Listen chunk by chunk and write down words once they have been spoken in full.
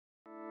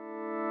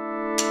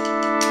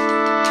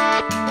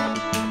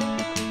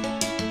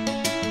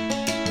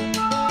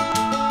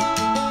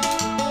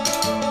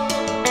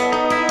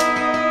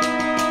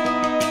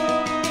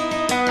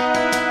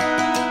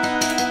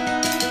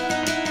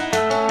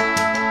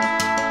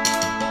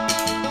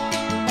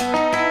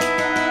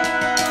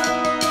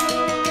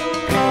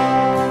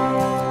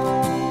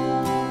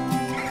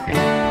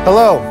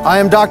Hello, I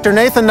am Dr.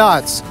 Nathan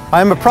Knotts.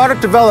 I am a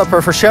product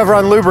developer for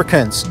Chevron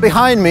Lubricants.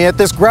 Behind me at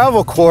this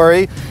gravel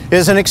quarry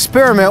is an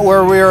experiment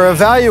where we are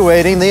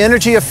evaluating the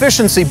energy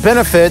efficiency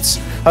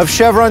benefits of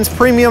Chevron's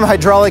premium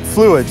hydraulic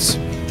fluids.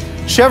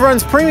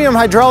 Chevron's premium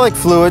hydraulic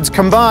fluids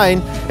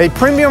combine a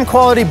premium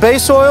quality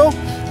base oil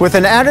with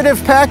an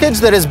additive package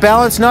that is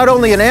balanced not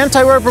only in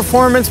anti-wear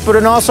performance but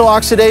in also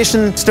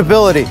oxidation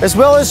stability, as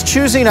well as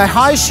choosing a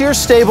high shear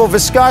stable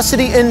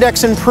viscosity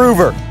index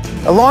improver.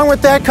 Along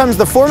with that comes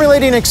the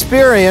formulating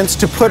experience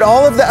to put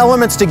all of the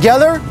elements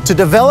together to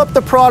develop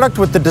the product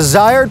with the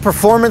desired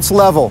performance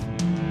level.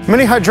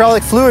 Many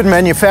hydraulic fluid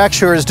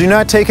manufacturers do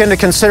not take into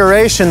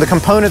consideration the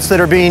components that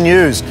are being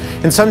used,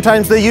 and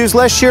sometimes they use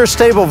less shear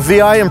stable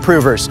VI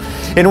improvers.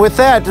 And with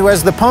that,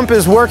 as the pump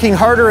is working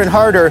harder and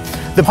harder,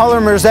 the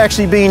polymer is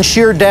actually being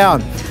sheared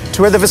down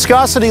to where the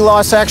viscosity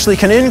loss actually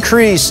can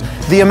increase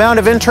the amount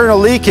of internal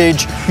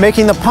leakage,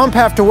 making the pump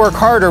have to work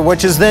harder,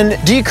 which is then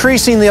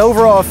decreasing the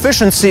overall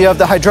efficiency of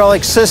the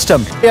hydraulic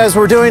system. As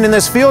we're doing in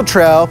this field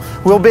trial,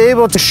 we'll be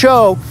able to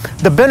show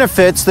the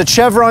benefits that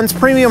Chevron's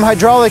premium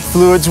hydraulic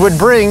fluids would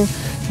bring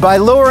by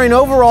lowering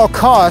overall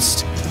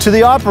cost to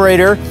the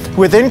operator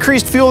with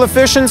increased fuel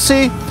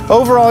efficiency,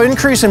 overall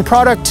increase in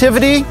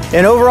productivity,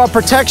 and overall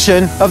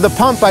protection of the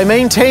pump by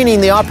maintaining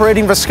the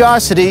operating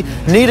viscosity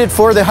needed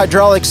for the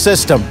hydraulic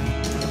system.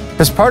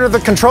 As part of the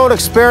controlled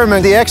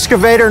experiment, the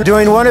excavator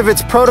doing one of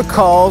its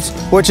protocols,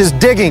 which is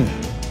digging.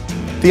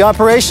 The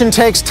operation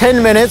takes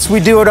 10 minutes. We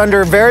do it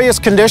under various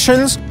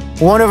conditions,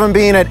 one of them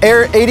being at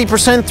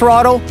 80%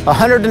 throttle,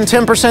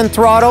 110%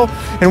 throttle,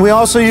 and we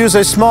also use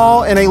a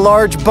small and a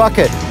large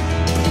bucket.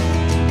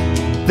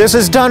 This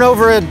is done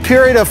over a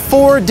period of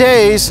 4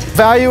 days,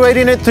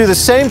 evaluating it through the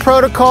same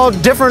protocol,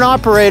 different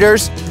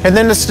operators, and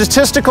then the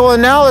statistical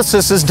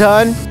analysis is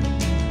done.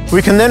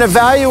 We can then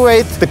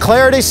evaluate the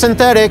Clarity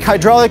synthetic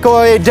hydraulic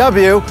oil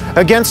AW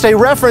against a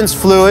reference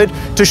fluid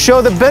to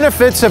show the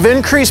benefits of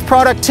increased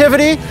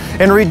productivity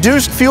and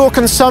reduced fuel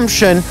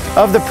consumption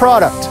of the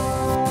product.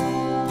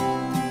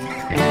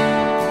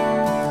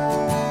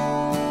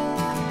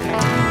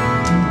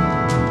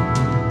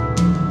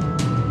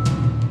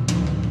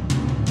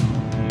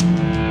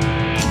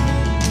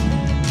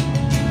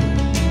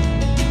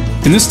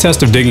 In this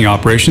test of digging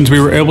operations, we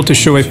were able to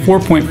show a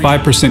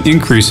 4.5%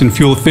 increase in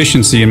fuel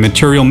efficiency and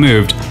material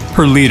moved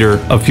per liter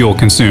of fuel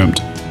consumed.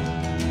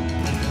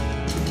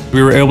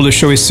 We were able to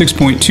show a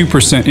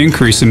 6.2%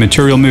 increase in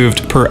material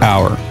moved per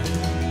hour.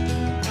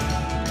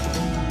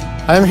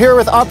 I am here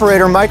with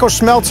operator Michael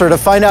Schmelzer to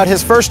find out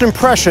his first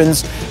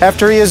impressions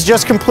after he has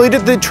just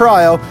completed the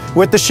trial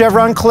with the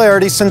Chevron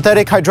Clarity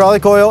synthetic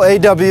hydraulic oil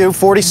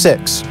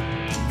AW46.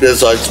 Der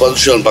seit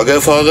 20 Jahren Bagger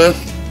fahre.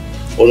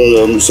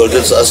 Und ich sollte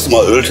jetzt erst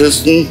mal Öl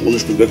testen und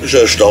ich bin wirklich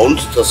erstaunt,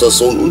 dass das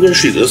so ein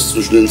Unterschied ist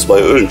zwischen den zwei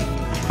Ölen.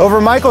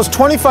 Over Michael's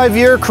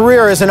 25-year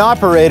career as an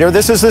operator,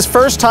 this is his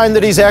first time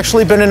that he's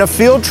actually been in a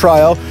field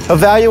trial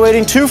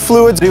evaluating two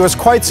fluids. He was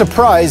quite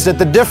surprised at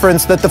the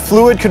difference that the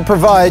fluid could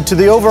provide to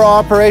the overall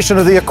operation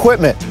of the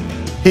equipment.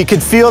 He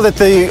could feel that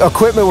the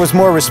equipment was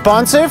more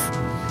responsive,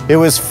 it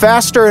was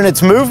faster in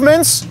its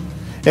movements,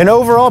 and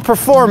overall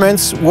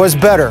performance was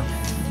better.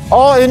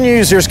 All end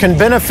users can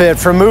benefit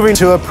from moving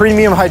to a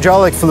premium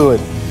hydraulic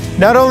fluid,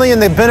 not only in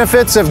the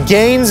benefits of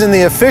gains in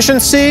the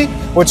efficiency,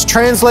 which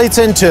translates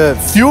into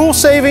fuel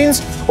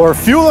savings or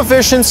fuel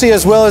efficiency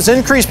as well as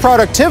increased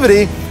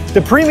productivity.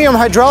 The premium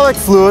hydraulic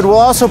fluid will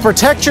also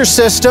protect your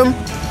system,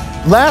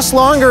 last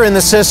longer in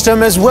the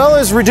system, as well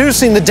as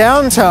reducing the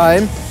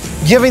downtime,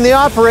 giving the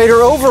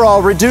operator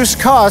overall reduced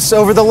costs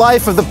over the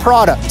life of the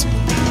product.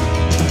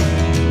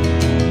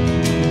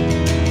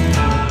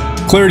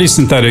 Clarity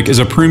Synthetic is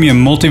a premium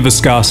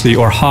multi-viscosity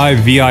or high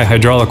VI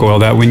hydraulic oil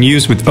that, when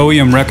used with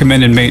OEM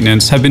recommended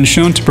maintenance, have been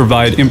shown to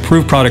provide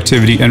improved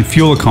productivity and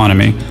fuel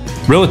economy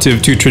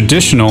relative to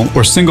traditional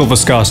or single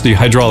viscosity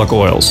hydraulic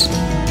oils.